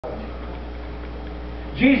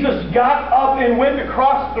Jesus got up and went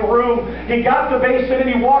across the room. He got the basin and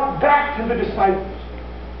he walked back to the disciples.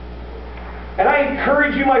 And I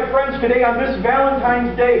encourage you, my friends, today on this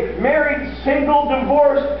Valentine's Day, married, single,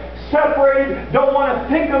 divorced, separated, don't want to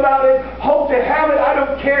think about it, hope to have it, I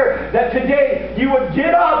don't care, that today you would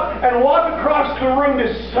get up and walk across the room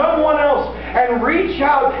to someone else and reach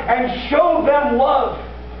out and show them love.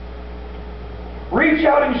 Reach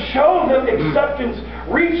out and show them acceptance.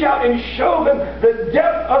 Reach out and show them the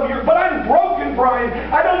depth of your... But I'm broken, Brian.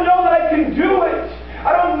 I don't know that I can do it.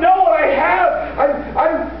 I don't know what I have.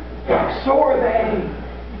 So are they.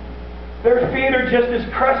 Their feet are just as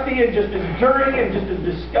crusty and just as dirty and just as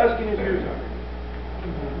disgusting as yours are.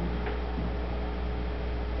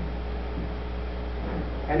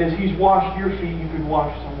 And as He's washed your feet, you can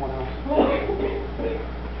wash someone else.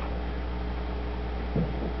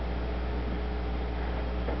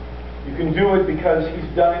 You can do it because He's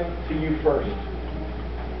done it to you first.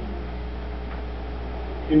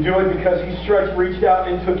 You can do it because He reached out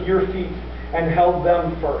and took your feet and held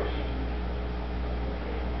them first.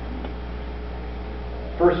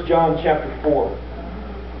 1 John chapter 4,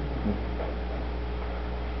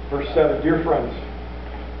 verse 7. Dear friends,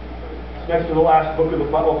 it's next to the last book of the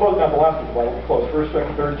Bible. Well, not the last book of the Bible, close. 1st,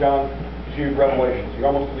 2nd, 3rd John, Jude, Revelation. You're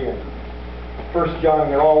almost to the end. 1 John,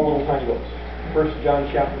 they're all little tiny books. 1 John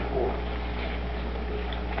chapter 4.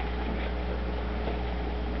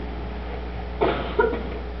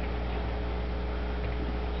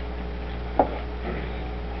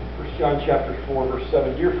 John chapter 4, verse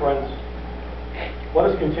 7. Dear friends, let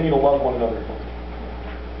us continue to love one another.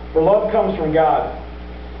 For love comes from God.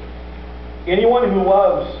 Anyone who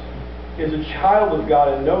loves is a child of God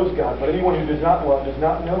and knows God, but anyone who does not love does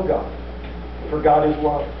not know God, for God is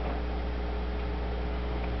love.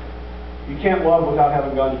 You can't love without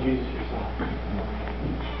having gone to Jesus yourself.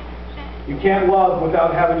 You can't love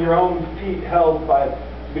without having your own feet held by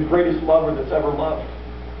the greatest lover that's ever loved.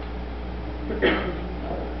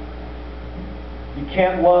 You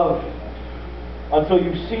can't love until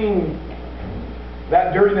you've seen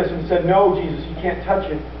that dirtiness and said, no, Jesus, you can't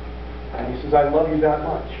touch it. And He says, I love you that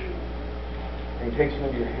much. And He takes it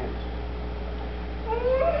into your hands.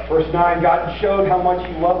 Verse 9, God showed how much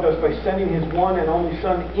He loved us by sending His one and only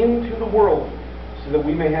Son into the world so that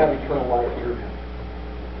we may have eternal life through Him.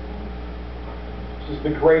 This is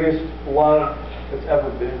the greatest love that's ever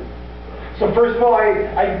been. So first of all, I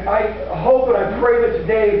hope and I pray that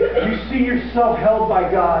today you see yourself held by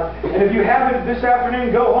God. And if you haven't this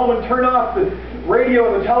afternoon, go home and turn off the radio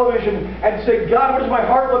and the television and say, God, what does my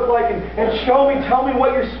heart look like? And show me, tell me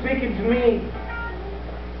what you're speaking to me.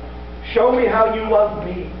 Show me how you love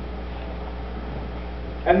me.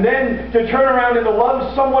 And then to turn around and to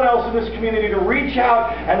love someone else in this community, to reach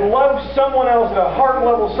out and love someone else at a heart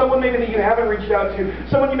level, someone maybe that you haven't reached out to,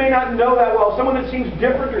 someone you may not know that well, someone that seems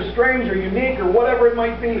different or strange or unique or whatever it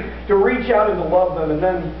might be, to reach out and to love them. And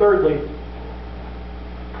then thirdly,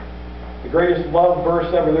 the greatest love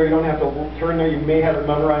verse ever there, you don't have to turn there, you may have it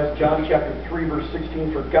memorized, John chapter 3, verse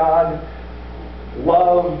 16, for God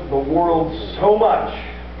loved the world so much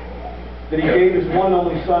that He gave His one and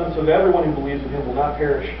only Son so that everyone who believes in Him will not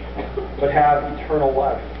perish but have eternal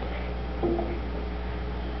life.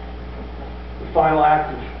 The final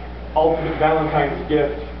act of ultimate Valentine's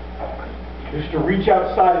gift is to reach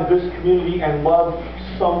outside of this community and love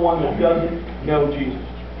someone that doesn't know Jesus.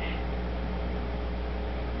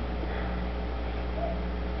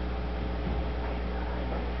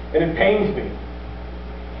 And it pains me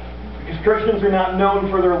because Christians are not known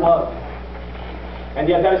for their love. And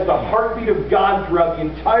yet that is the heartbeat of God throughout the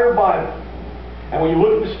entire Bible. And when you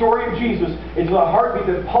look at the story of Jesus, it's the heartbeat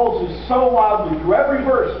that pulses so loudly through every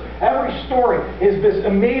verse, every story, is this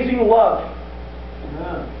amazing love.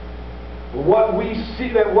 What we see,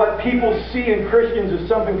 that what people see in Christians is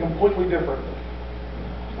something completely different.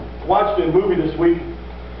 I watched a movie this week.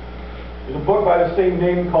 There's a book by the same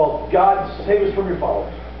name called God Save Us From Your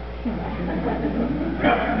Followers.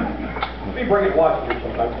 Let me bring it and watch it here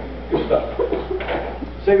sometime. Good stuff.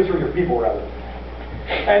 Save us from your people, rather.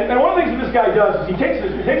 And one of the things that this guy does is he takes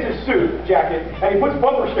his suit jacket and he puts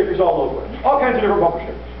bumper stickers all over it. All kinds of different bumper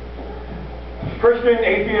stickers. Christian,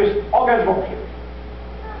 atheist, all kinds of bumper stickers.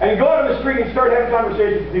 And he'd go out on the street and start having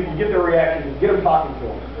conversations with people, get their reactions, get them talking to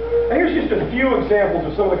him. And here's just a few examples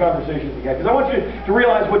of some of the conversations he had, because I want you to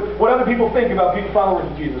realize what other people think about being followers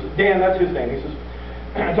of Jesus. Dan, that's his name. He says,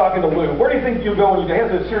 talking to Lou, where do you think you'll go when you die? He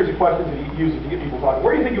has a series of questions that he uses to get people talking.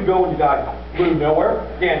 Where do you think you'll go when you die? Lou, nowhere.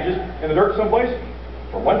 Dan, just in the dirt someplace?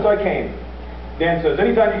 From whence I came. Dan says,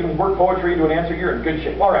 anytime you can work poetry into an answer, you're in good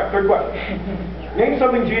shape. All right, third question. Name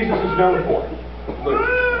something Jesus is known for. Lou.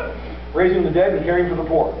 Raising the dead and caring for the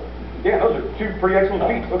poor. Yeah, those are two pretty excellent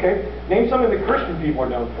feats. Okay. Name something that Christian people are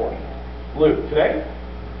known for. Lou, today?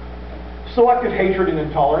 Selective hatred and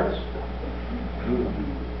intolerance.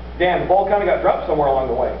 Dan, the ball kind of got dropped somewhere along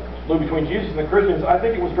the way. Lou, between Jesus and the Christians, I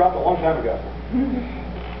think it was dropped a long time ago.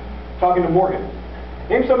 Talking to Morgan.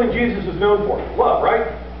 Name something Jesus is known for. Love,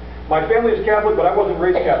 right? My family is Catholic, but I wasn't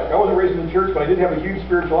raised Catholic. I wasn't raised in the church, but I did have a huge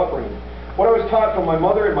spiritual upbringing. What I was taught from my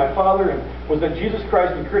mother and my father was that Jesus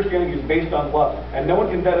Christ and Christianity is based on love. And no one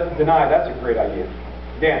can deny that's a great idea.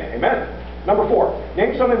 Dan, amen. Number 4,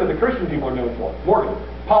 name something that the Christian people are known for. Morgan,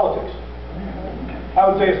 politics. I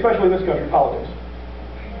would say, especially in this country, politics.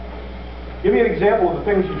 Give me an example of the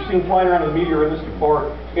things you've seen flying around in the media or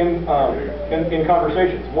in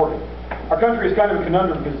conversations. Morgan. Our country is kind of a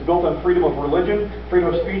conundrum because it's built on freedom of religion,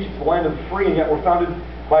 freedom of speech. It's the land of the free, and yet we're founded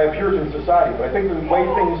by a Puritan society. But I think the way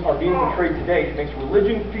things are being portrayed today, it makes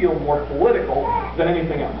religion feel more political than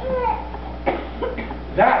anything else.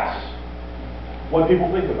 That's what people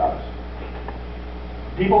think about us.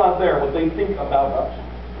 People out there, what they think about us.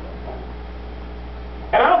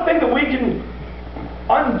 And I don't think that we can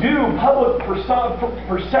undo public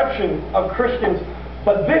perception of Christians,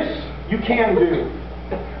 but this you can do.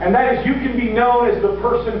 And that is, you can be known as the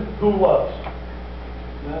person who loves.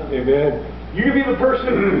 Amen. You can be the person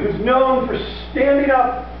who's known for standing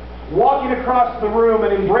up, walking across the room,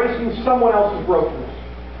 and embracing someone else's brokenness.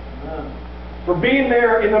 For being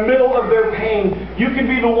there in the middle of their pain. You can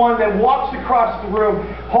be the one that walks across the room,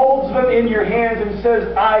 holds them in your hands, and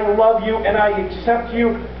says, I love you and I accept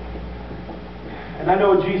you. And I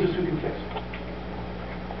know a Jesus who can fix it.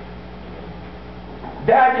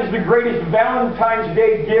 That is the greatest Valentine's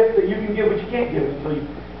Day gift that you can give, but you can't give it until you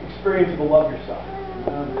experience the love yourself.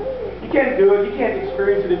 You can't do it. You can't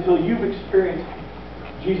experience it until you've experienced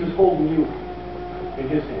Jesus holding you in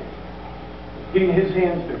His hands, getting His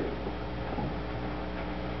hands through.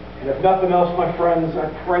 And if nothing else, my friends, I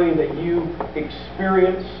pray that you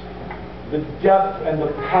experience the depth and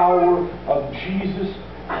the power of Jesus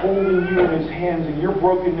holding you in His hands in your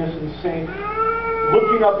brokenness and saying,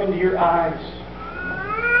 looking up into your eyes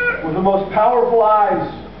with the most powerful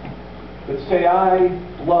eyes that say, I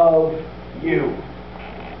love you.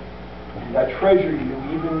 And I treasure you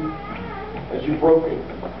even as you're broken,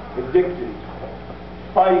 addicted,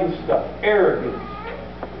 fighting stuff, arrogant,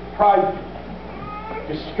 prideful,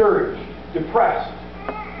 discouraged, depressed,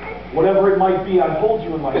 whatever it might be. I hold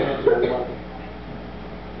you in my hands and I love you.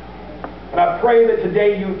 And I pray that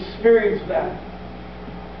today you experience that.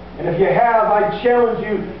 And if you have, I challenge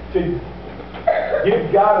you to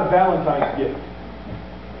give God a Valentine's gift.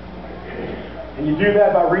 And you do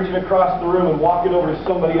that by reaching across the room and walking over to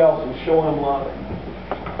somebody else and showing them love.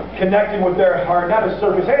 Connecting with their heart, not a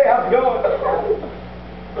surface, hey, how's it going?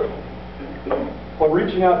 But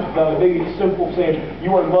reaching out to them, maybe it's simple, saying,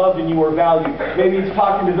 you are loved and you are valued. Maybe it's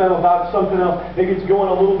talking to them about something else. Maybe it's going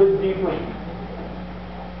a little bit deeper.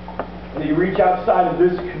 And you reach outside of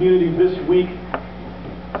this community this week,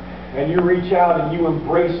 and you reach out and you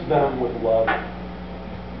embrace them with love.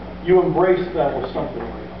 You embrace them with something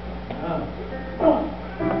real.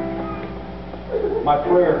 My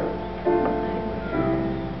prayer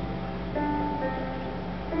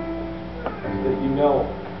is that you know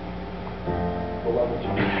the love of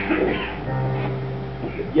Jesus.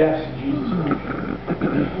 Yes, Jesus.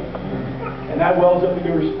 And that wells up in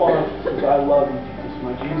your response. Says, I love you, Jesus,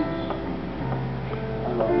 my Jesus. I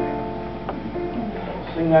love you.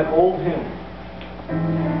 Sing that old hymn.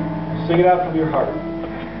 Sing it out from your heart.